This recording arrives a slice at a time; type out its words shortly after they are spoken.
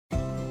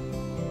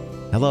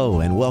Hello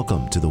and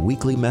welcome to the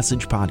weekly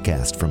message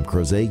podcast from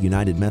Crozet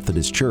United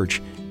Methodist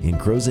Church in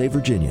Crozet,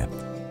 Virginia.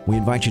 We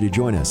invite you to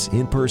join us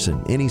in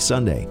person any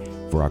Sunday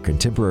for our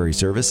contemporary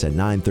service at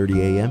 9:30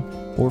 a.m.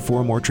 or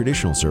for a more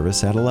traditional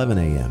service at 11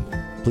 a.m.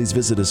 Please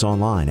visit us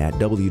online at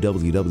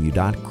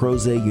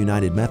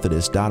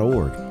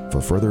www.crozetunitedmethodist.org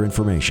for further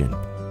information.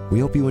 We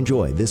hope you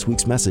enjoy this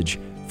week's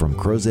message from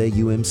Crozet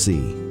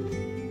UMC.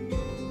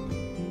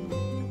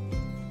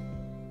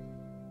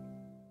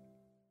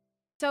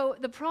 So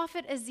the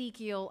prophet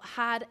Ezekiel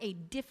had a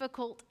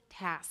difficult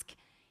task.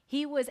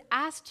 He was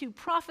asked to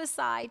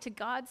prophesy to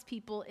God's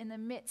people in the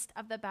midst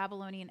of the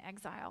Babylonian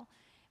exile,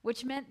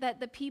 which meant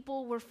that the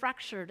people were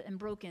fractured and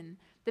broken.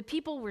 The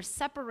people were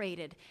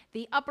separated.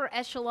 The upper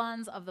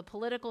echelons of the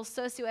political,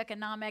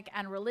 socioeconomic,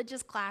 and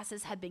religious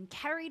classes had been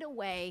carried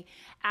away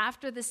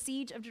after the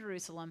siege of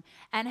Jerusalem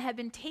and had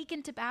been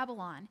taken to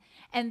Babylon.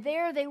 And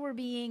there they were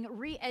being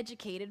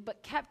re-educated,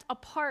 but kept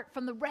apart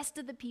from the rest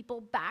of the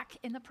people back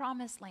in the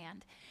promised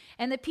land.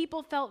 And the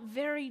people felt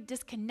very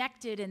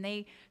disconnected and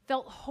they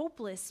felt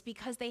hopeless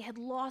because they had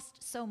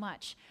lost so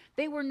much.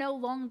 They were no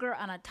longer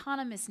an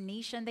autonomous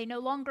nation. They no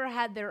longer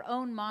had their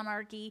own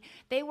monarchy.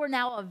 They were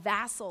now a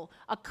vassal,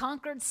 a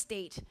conquered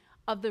state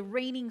of the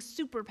reigning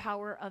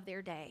superpower of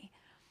their day.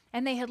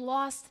 And they had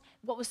lost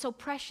what was so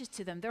precious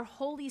to them. Their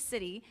holy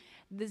city,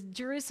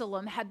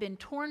 Jerusalem, had been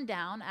torn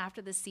down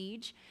after the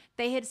siege.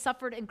 They had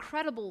suffered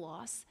incredible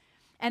loss.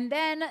 And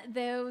then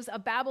those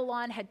of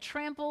Babylon had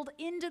trampled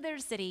into their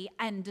city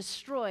and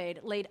destroyed,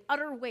 laid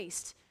utter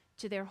waste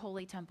to their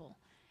holy temple.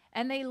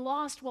 And they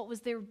lost what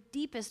was their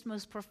deepest,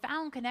 most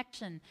profound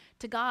connection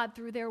to God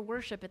through their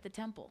worship at the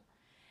temple.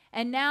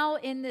 And now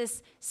in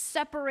this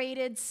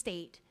separated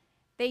state,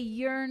 they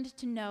yearned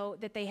to know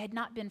that they had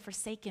not been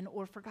forsaken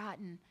or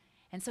forgotten.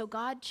 And so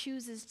God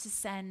chooses to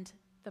send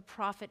the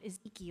prophet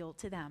Ezekiel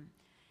to them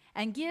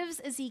and gives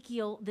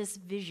Ezekiel this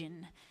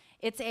vision.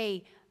 It's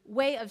a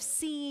way of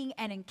seeing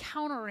and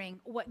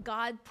encountering what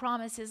God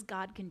promises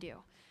God can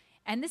do.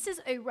 And this is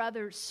a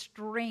rather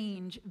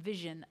strange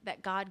vision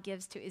that God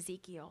gives to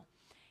Ezekiel.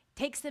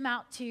 Takes them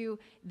out to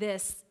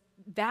this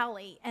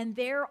valley, and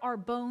there are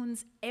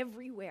bones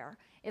everywhere.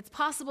 It's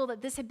possible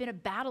that this had been a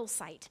battle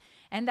site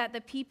and that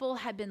the people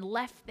had been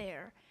left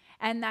there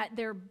and that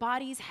their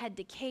bodies had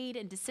decayed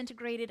and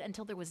disintegrated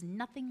until there was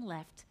nothing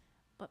left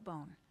but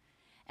bone.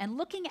 And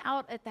looking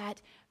out at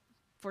that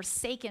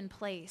forsaken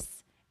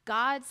place,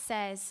 God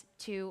says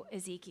to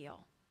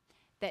Ezekiel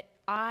that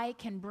I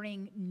can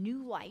bring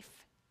new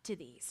life to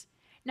these.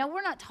 Now,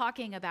 we're not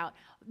talking about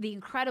the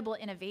incredible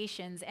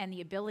innovations and the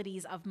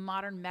abilities of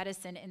modern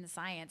medicine and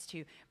science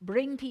to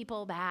bring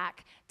people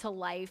back to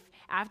life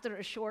after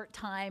a short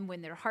time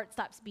when their heart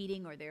stops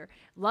beating or their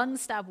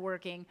lungs stop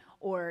working,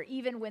 or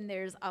even when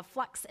there's a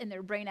flux in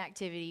their brain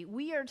activity.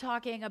 We are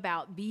talking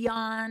about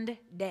beyond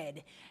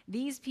dead.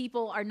 These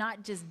people are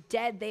not just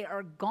dead, they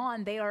are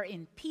gone, they are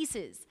in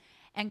pieces.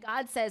 And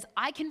God says,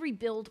 I can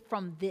rebuild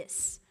from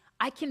this.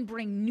 I can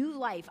bring new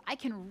life. I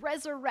can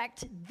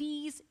resurrect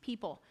these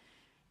people.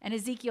 And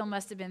Ezekiel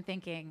must have been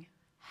thinking,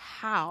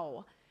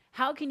 how?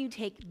 How can you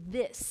take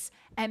this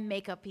and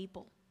make a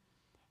people?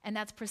 And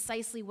that's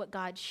precisely what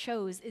God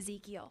shows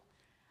Ezekiel.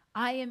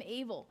 I am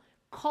able,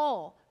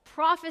 call,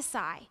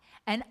 prophesy,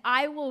 and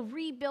I will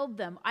rebuild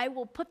them. I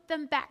will put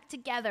them back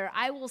together.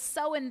 I will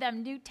sew in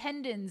them new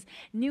tendons,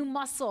 new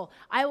muscle.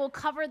 I will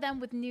cover them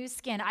with new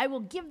skin. I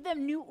will give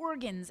them new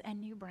organs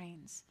and new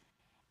brains,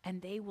 and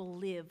they will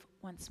live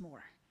once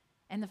more.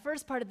 And the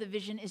first part of the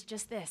vision is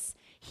just this.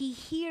 He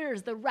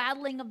hears the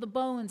rattling of the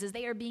bones as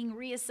they are being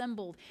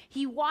reassembled.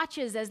 He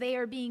watches as they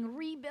are being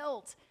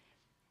rebuilt,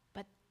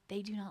 but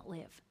they do not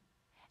live.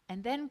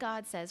 And then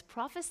God says,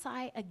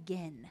 prophesy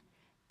again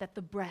that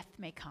the breath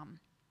may come.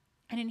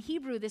 And in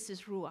Hebrew, this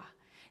is ruah.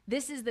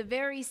 This is the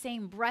very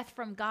same breath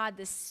from God,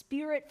 the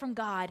spirit from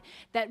God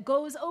that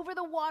goes over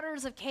the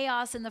waters of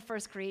chaos in the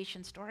first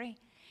creation story.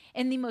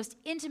 In the most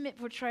intimate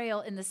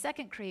portrayal in the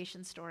second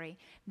creation story,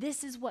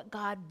 this is what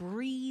God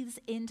breathes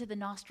into the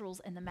nostrils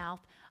and the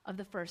mouth of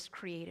the first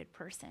created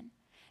person.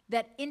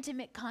 That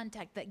intimate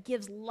contact that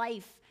gives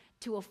life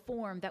to a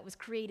form that was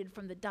created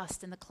from the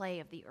dust and the clay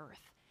of the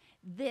earth.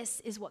 This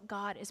is what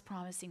God is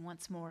promising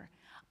once more.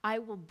 I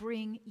will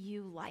bring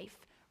you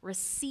life.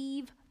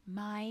 Receive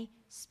my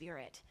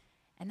spirit.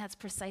 And that's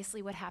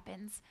precisely what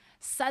happens.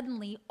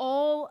 Suddenly,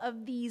 all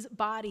of these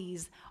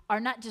bodies are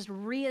not just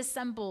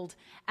reassembled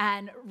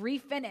and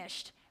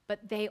refinished,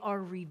 but they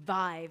are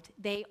revived.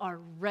 They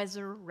are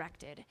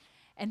resurrected.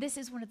 And this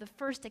is one of the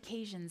first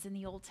occasions in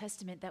the Old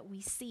Testament that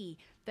we see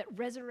that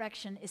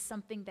resurrection is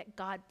something that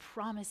God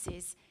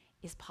promises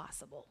is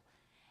possible.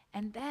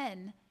 And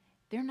then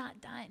they're not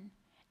done.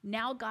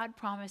 Now God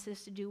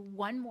promises to do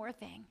one more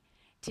thing,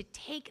 to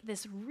take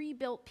this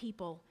rebuilt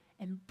people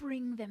and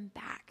bring them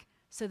back,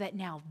 so that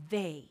now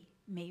they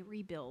may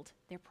rebuild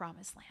their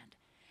promised land.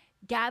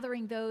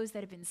 Gathering those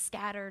that have been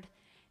scattered,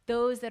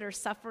 those that are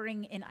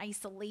suffering in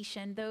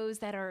isolation, those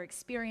that are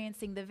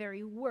experiencing the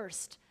very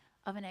worst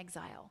of an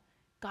exile,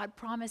 God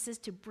promises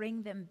to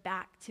bring them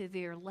back to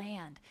their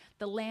land,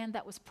 the land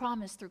that was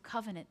promised through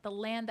covenant, the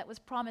land that was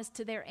promised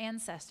to their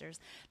ancestors,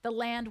 the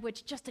land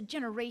which just a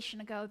generation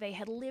ago they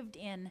had lived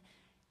in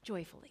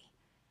joyfully.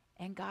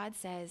 And God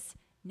says,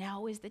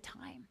 now is the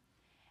time.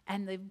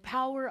 And the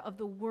power of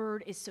the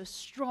word is so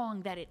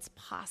strong that it's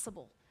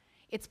possible.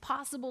 It's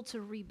possible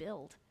to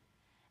rebuild.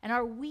 And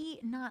are we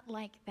not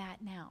like that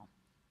now?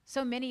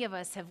 So many of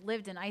us have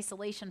lived in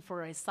isolation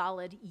for a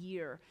solid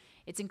year.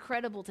 It's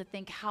incredible to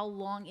think how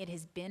long it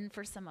has been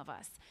for some of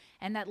us,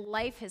 and that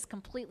life has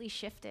completely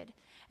shifted.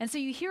 And so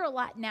you hear a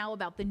lot now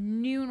about the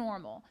new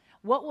normal.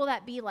 What will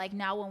that be like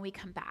now when we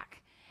come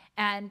back?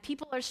 And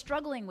people are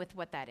struggling with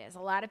what that is. A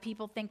lot of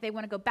people think they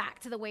want to go back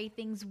to the way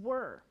things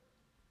were.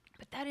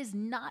 But that is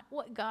not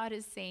what God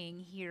is saying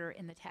here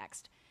in the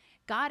text.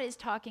 God is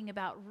talking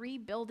about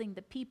rebuilding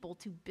the people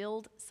to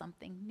build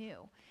something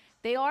new.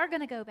 They are going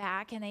to go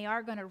back and they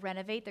are going to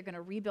renovate. They're going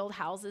to rebuild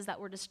houses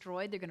that were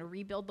destroyed. They're going to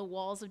rebuild the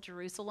walls of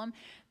Jerusalem.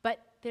 But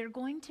they're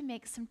going to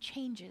make some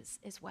changes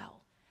as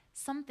well.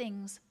 Some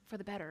things for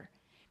the better.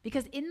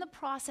 Because in the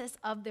process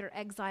of their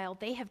exile,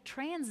 they have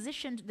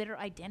transitioned their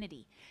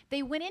identity.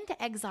 They went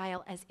into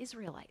exile as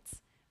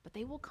Israelites, but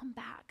they will come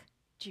back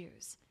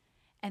Jews.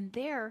 And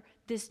there,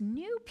 this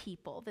new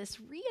people, this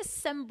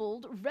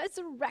reassembled,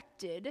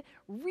 resurrected,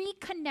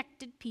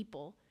 reconnected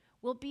people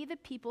will be the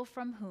people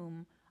from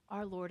whom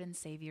our Lord and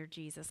Savior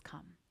Jesus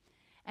come.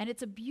 And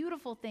it's a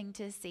beautiful thing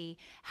to see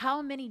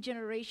how many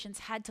generations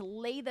had to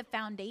lay the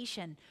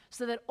foundation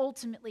so that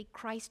ultimately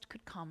Christ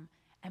could come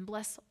and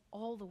bless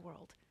all the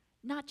world,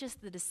 not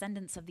just the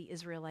descendants of the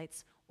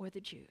Israelites or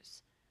the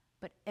Jews,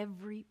 but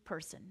every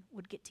person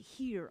would get to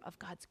hear of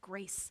God's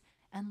grace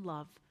and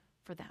love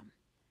for them.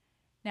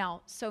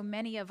 Now, so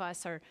many of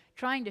us are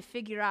trying to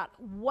figure out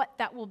what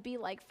that will be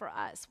like for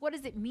us. What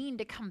does it mean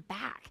to come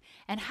back?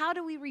 And how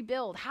do we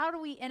rebuild? How do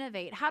we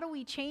innovate? How do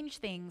we change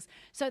things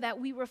so that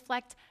we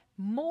reflect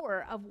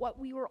more of what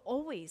we were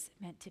always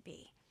meant to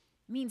be?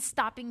 It means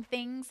stopping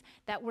things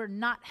that were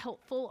not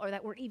helpful or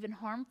that were even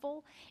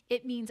harmful.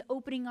 It means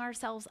opening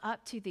ourselves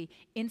up to the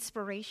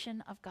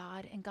inspiration of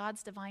God and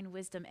God's divine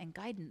wisdom and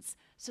guidance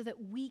so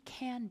that we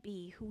can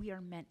be who we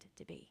are meant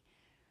to be.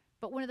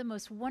 But one of the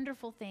most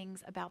wonderful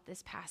things about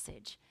this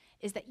passage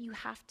is that you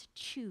have to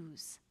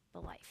choose the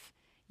life.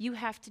 You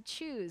have to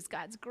choose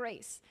God's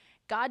grace.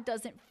 God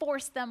doesn't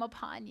force them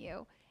upon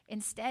you.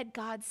 Instead,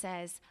 God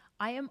says,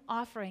 I am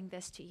offering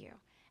this to you,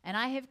 and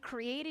I have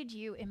created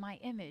you in my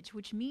image,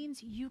 which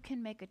means you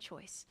can make a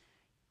choice.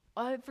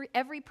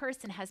 Every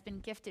person has been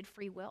gifted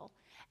free will,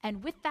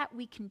 and with that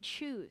we can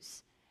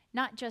choose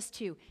not just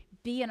to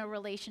be in a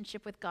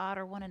relationship with God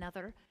or one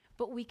another,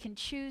 but we can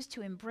choose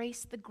to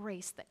embrace the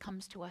grace that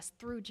comes to us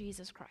through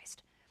Jesus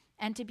Christ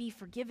and to be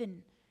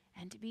forgiven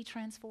and to be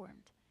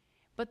transformed.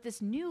 But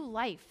this new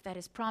life that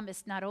is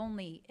promised not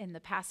only in the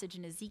passage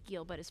in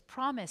Ezekiel, but is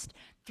promised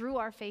through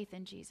our faith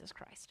in Jesus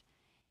Christ,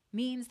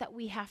 means that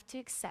we have to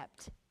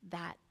accept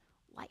that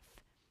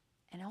life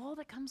and all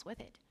that comes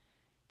with it.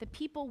 The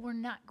people were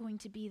not going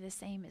to be the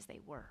same as they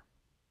were.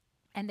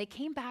 And they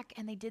came back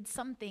and they did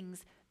some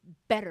things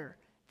better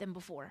than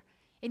before.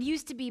 It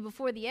used to be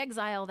before the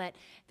exile that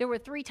there were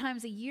 3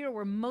 times a year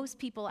where most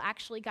people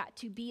actually got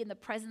to be in the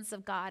presence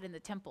of God in the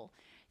temple.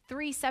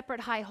 3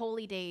 separate high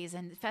holy days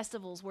and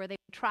festivals where they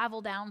would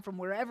travel down from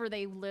wherever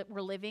they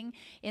were living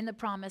in the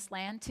promised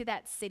land to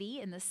that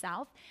city in the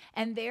south.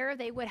 And there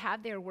they would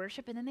have their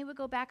worship and then they would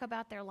go back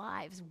about their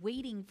lives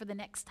waiting for the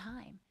next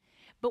time.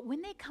 But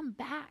when they come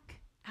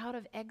back out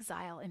of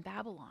exile in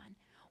Babylon,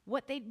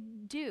 what they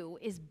do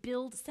is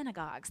build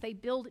synagogues. They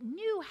build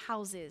new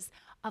houses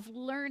of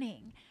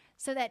learning,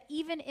 so that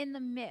even in the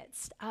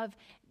midst of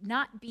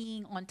not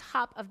being on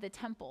top of the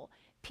temple,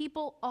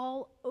 people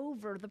all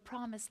over the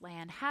promised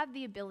land have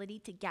the ability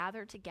to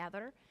gather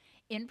together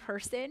in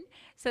person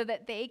so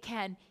that they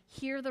can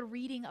hear the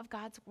reading of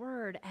God's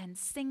word and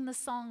sing the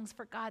songs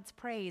for God's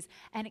praise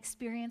and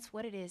experience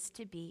what it is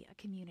to be a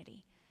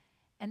community.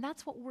 And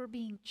that's what we're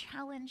being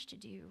challenged to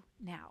do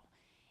now,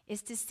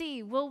 is to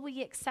see, will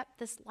we accept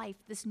this life,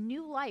 this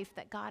new life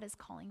that God is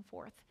calling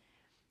forth?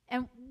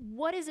 And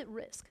what is at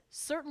risk?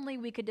 Certainly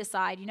we could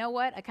decide, you know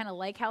what, I kind of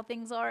like how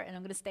things are and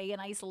I'm going to stay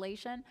in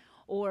isolation.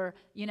 Or,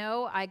 you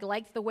know, I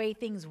like the way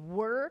things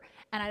were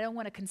and I don't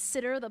want to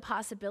consider the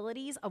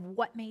possibilities of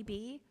what may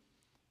be.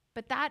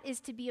 But that is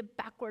to be a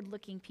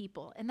backward-looking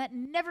people. And that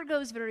never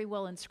goes very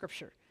well in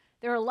Scripture.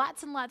 There are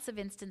lots and lots of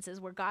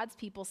instances where God's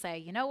people say,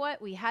 you know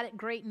what, we had it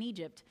great in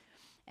Egypt.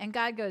 And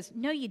God goes,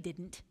 no, you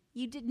didn't.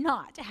 You did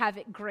not have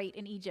it great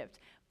in Egypt.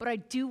 But I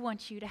do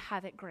want you to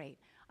have it great.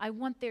 I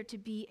want there to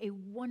be a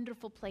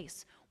wonderful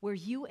place where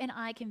you and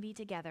I can be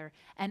together,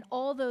 and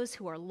all those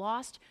who are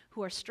lost,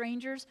 who are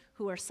strangers,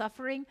 who are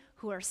suffering,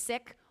 who are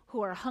sick,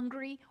 who are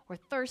hungry or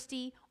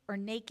thirsty or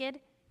naked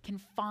can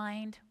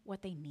find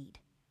what they need.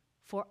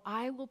 For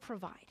I will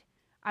provide.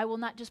 I will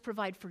not just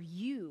provide for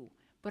you,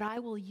 but I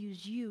will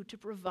use you to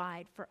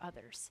provide for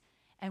others.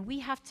 And we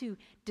have to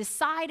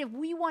decide if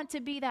we want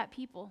to be that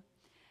people.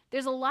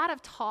 There's a lot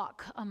of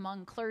talk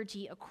among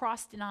clergy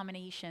across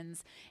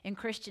denominations in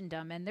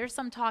Christendom, and there's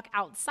some talk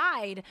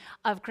outside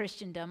of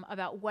Christendom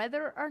about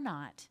whether or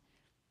not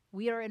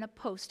we are in a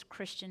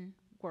post-Christian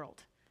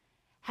world.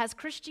 Has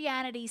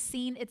Christianity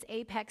seen its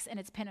apex and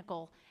its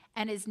pinnacle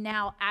and is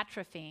now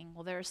atrophying?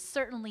 Well, there are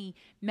certainly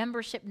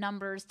membership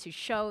numbers to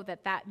show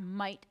that that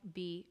might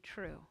be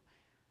true.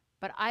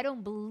 But I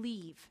don't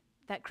believe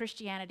that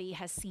Christianity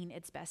has seen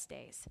its best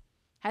days.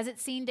 Has it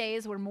seen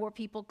days where more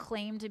people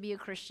claim to be a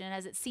Christian?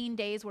 Has it seen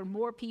days where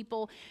more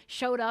people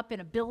showed up in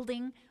a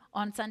building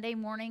on Sunday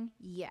morning?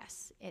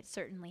 Yes, it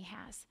certainly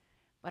has.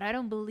 But I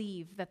don't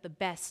believe that the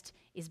best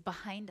is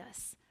behind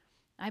us.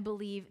 I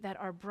believe that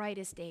our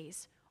brightest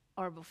days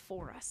are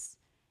before us.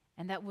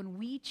 And that when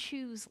we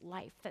choose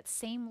life, that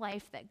same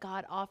life that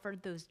God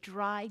offered those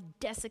dry,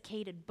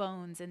 desiccated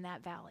bones in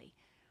that valley,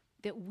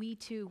 that we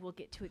too will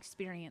get to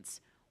experience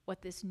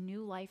what this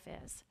new life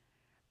is.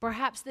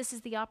 Perhaps this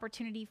is the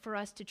opportunity for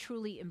us to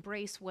truly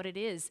embrace what it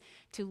is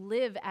to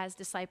live as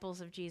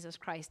disciples of Jesus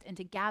Christ and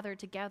to gather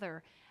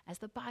together as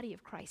the body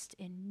of Christ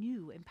in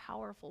new and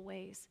powerful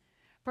ways.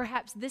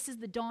 Perhaps this is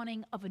the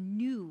dawning of a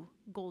new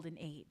golden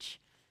age.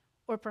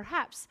 Or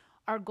perhaps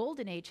our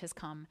golden age has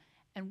come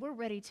and we're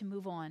ready to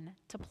move on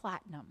to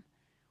platinum.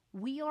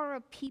 We are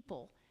a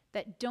people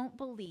that don't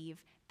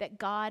believe that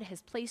God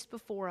has placed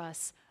before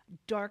us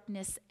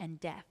darkness and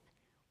death.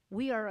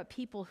 We are a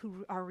people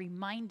who are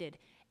reminded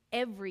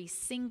every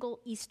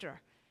single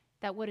Easter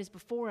that what is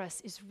before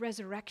us is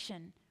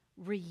resurrection,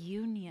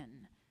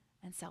 reunion,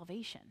 and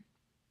salvation.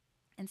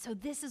 And so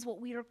this is what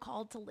we are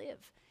called to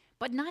live,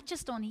 but not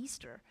just on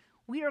Easter.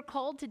 We are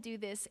called to do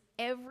this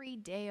every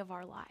day of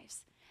our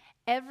lives.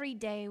 Every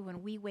day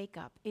when we wake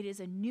up, it is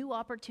a new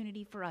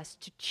opportunity for us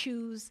to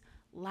choose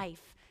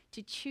life,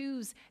 to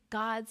choose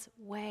God's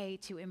way,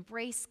 to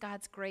embrace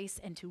God's grace,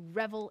 and to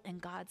revel in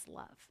God's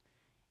love.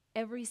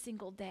 Every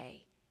single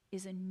day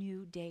is a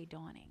new day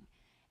dawning.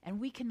 And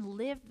we can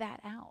live that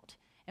out.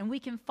 And we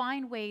can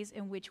find ways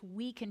in which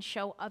we can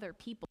show other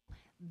people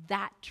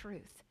that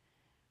truth.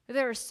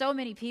 There are so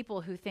many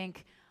people who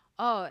think,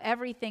 oh,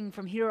 everything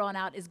from here on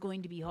out is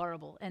going to be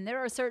horrible. And there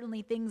are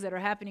certainly things that are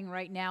happening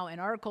right now in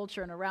our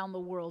culture and around the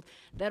world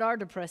that are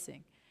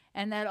depressing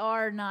and that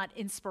are not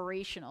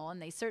inspirational.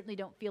 And they certainly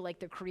don't feel like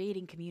they're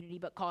creating community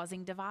but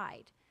causing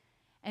divide.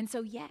 And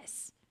so,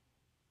 yes,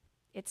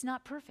 it's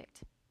not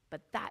perfect.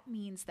 But that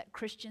means that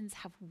Christians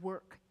have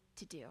work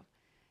to do.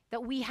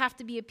 That we have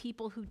to be a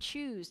people who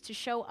choose to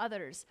show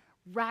others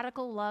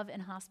radical love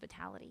and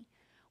hospitality.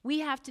 We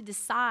have to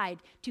decide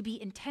to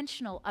be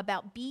intentional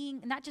about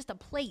being not just a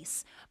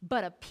place,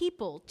 but a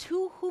people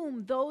to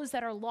whom those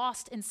that are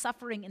lost and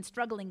suffering and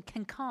struggling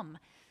can come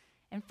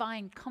and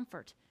find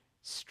comfort,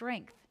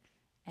 strength,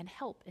 and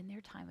help in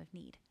their time of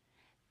need.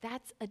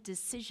 That's a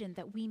decision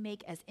that we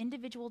make as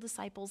individual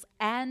disciples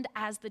and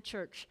as the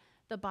church,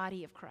 the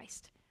body of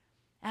Christ.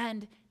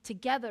 And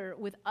together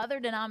with other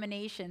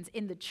denominations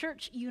in the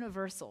church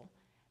universal,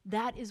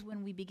 that is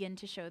when we begin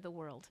to show the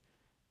world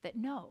that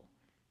no,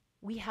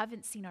 we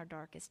haven't seen our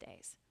darkest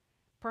days.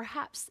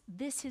 Perhaps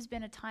this has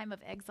been a time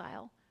of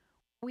exile.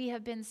 We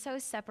have been so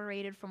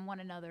separated from one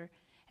another,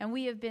 and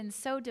we have been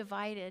so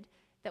divided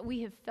that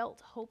we have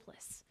felt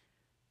hopeless.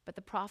 But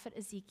the prophet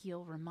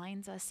Ezekiel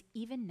reminds us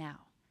even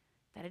now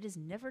that it is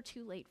never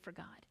too late for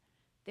God.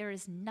 There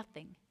is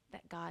nothing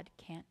that God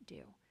can't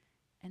do,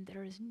 and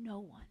there is no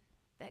one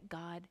that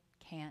God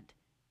can't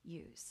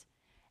use.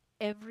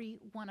 Every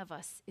one of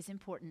us is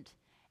important.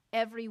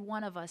 Every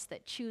one of us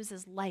that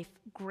chooses life,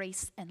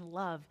 grace, and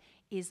love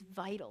is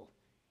vital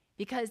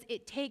because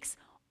it takes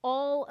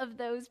all of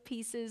those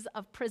pieces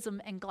of prism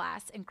and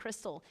glass and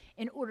crystal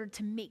in order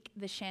to make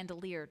the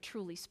chandelier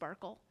truly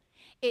sparkle.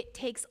 It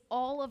takes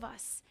all of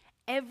us,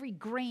 every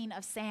grain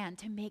of sand,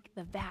 to make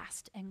the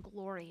vast and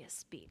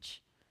glorious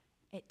beach.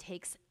 It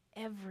takes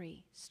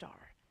every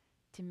star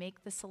to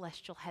make the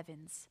celestial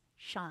heavens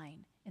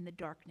shine in the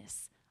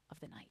darkness of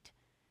the night.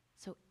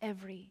 So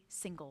every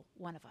single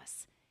one of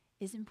us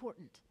is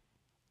important.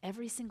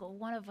 Every single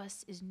one of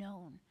us is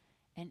known,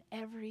 and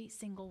every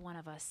single one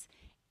of us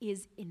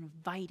is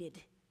invited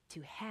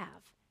to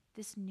have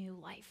this new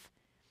life.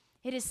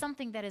 It is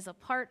something that is a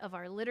part of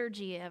our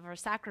liturgy, of our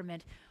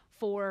sacrament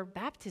for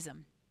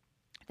baptism,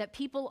 that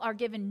people are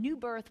given new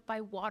birth by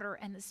water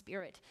and the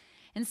Spirit.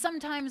 And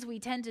sometimes we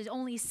tend to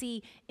only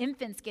see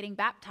infants getting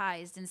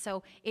baptized, and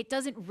so it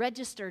doesn't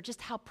register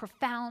just how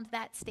profound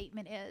that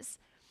statement is.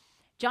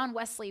 John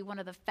Wesley, one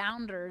of the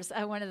founders,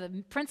 one of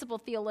the principal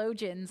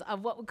theologians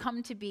of what would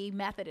come to be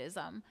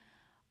Methodism,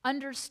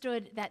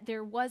 understood that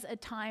there was a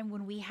time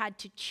when we had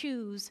to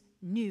choose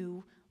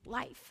new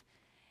life.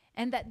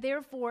 And that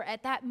therefore,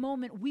 at that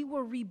moment, we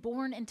were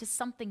reborn into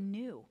something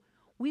new.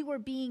 We were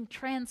being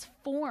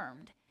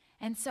transformed.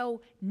 And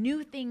so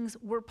new things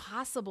were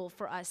possible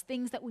for us,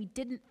 things that we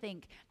didn't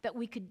think that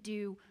we could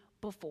do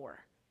before.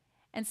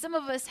 And some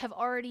of us have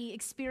already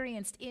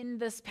experienced in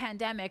this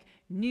pandemic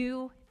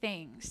new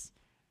things,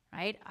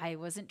 right? I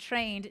wasn't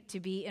trained to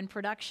be in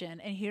production,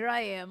 and here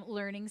I am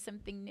learning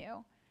something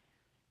new.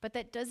 But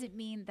that doesn't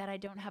mean that I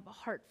don't have a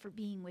heart for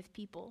being with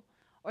people,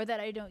 or that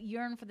I don't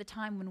yearn for the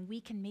time when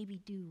we can maybe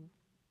do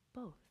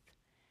both.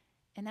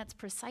 And that's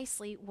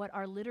precisely what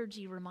our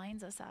liturgy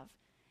reminds us of,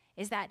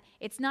 is that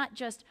it's not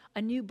just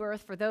a new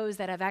birth for those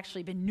that have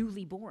actually been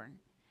newly born.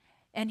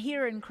 And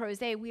here in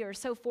Crozet, we are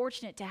so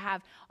fortunate to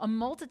have a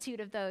multitude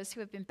of those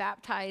who have been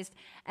baptized.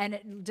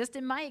 And just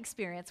in my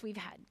experience, we've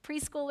had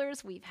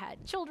preschoolers, we've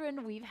had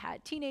children, we've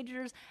had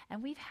teenagers,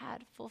 and we've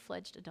had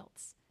full-fledged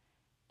adults.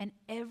 And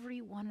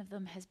every one of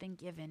them has been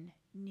given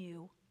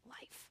new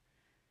life.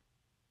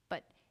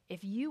 But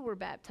if you were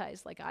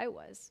baptized like I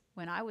was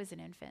when I was an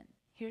infant,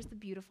 here's the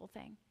beautiful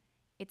thing.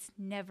 It's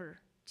never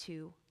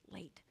too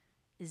late.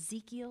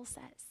 Ezekiel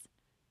says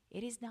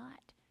it is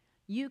not.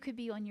 You could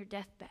be on your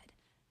deathbed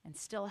and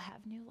still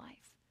have new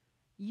life.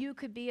 You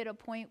could be at a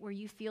point where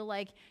you feel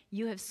like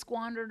you have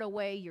squandered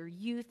away your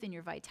youth and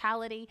your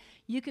vitality.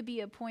 You could be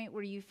at a point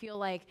where you feel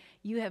like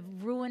you have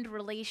ruined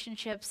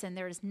relationships and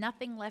there is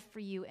nothing left for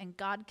you, and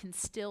God can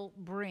still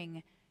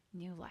bring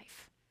new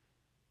life.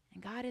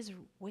 And God is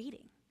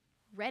waiting,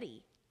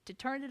 ready to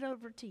turn it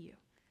over to you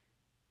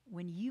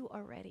when you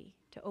are ready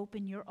to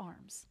open your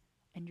arms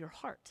and your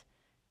heart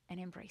and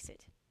embrace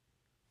it.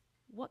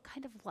 What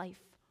kind of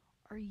life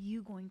are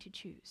you going to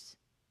choose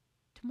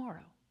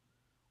tomorrow?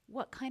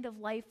 What kind of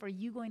life are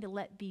you going to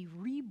let be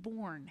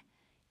reborn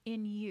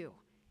in you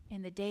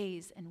in the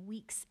days and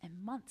weeks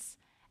and months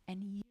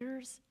and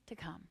years to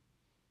come?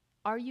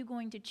 Are you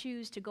going to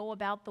choose to go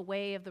about the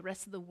way of the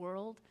rest of the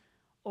world,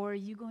 or are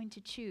you going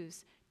to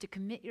choose to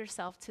commit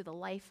yourself to the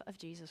life of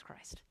Jesus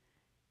Christ?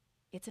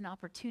 It's an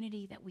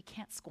opportunity that we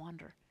can't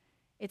squander.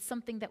 It's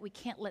something that we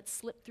can't let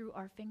slip through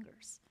our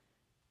fingers.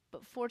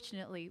 But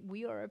fortunately,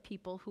 we are a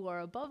people who are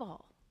above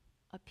all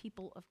a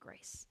people of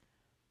grace.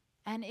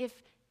 And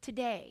if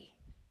today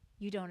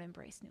you don't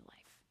embrace new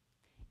life,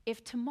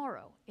 if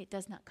tomorrow it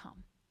does not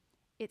come,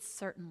 it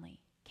certainly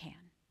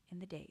can in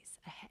the days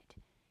ahead.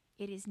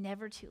 It is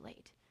never too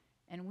late.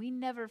 And we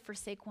never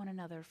forsake one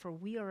another, for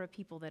we are a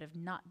people that have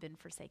not been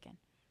forsaken.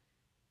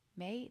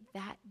 May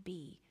that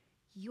be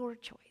your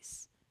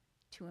choice,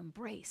 to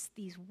embrace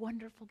these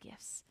wonderful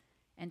gifts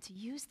and to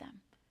use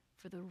them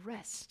for the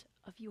rest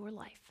of your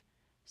life,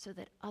 so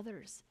that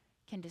others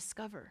can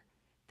discover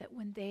that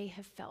when they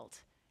have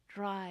felt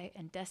dry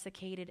and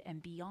desiccated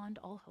and beyond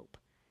all hope,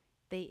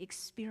 they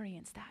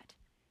experience that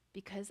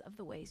because of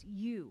the ways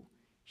you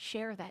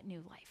share that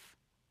new life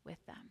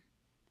with them.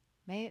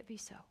 May it be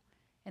so.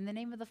 In the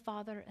name of the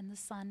Father, and the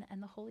Son,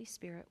 and the Holy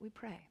Spirit, we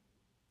pray.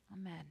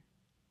 Amen.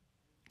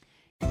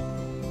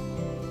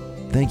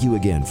 Thank you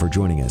again for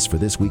joining us for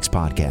this week's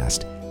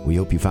podcast. We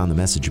hope you found the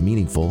message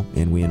meaningful,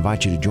 and we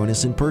invite you to join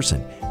us in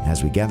person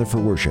as we gather for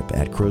worship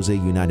at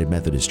Crozet United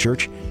Methodist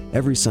Church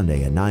every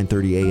Sunday at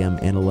 9:30 a.m.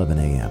 and 11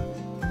 a.m.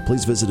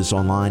 Please visit us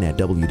online at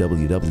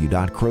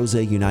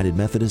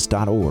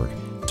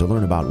www.crozetunitedmethodist.org to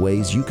learn about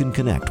ways you can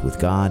connect with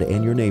God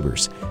and your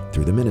neighbors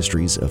through the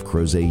ministries of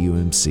Crozet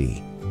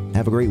UMC.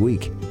 Have a great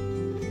week.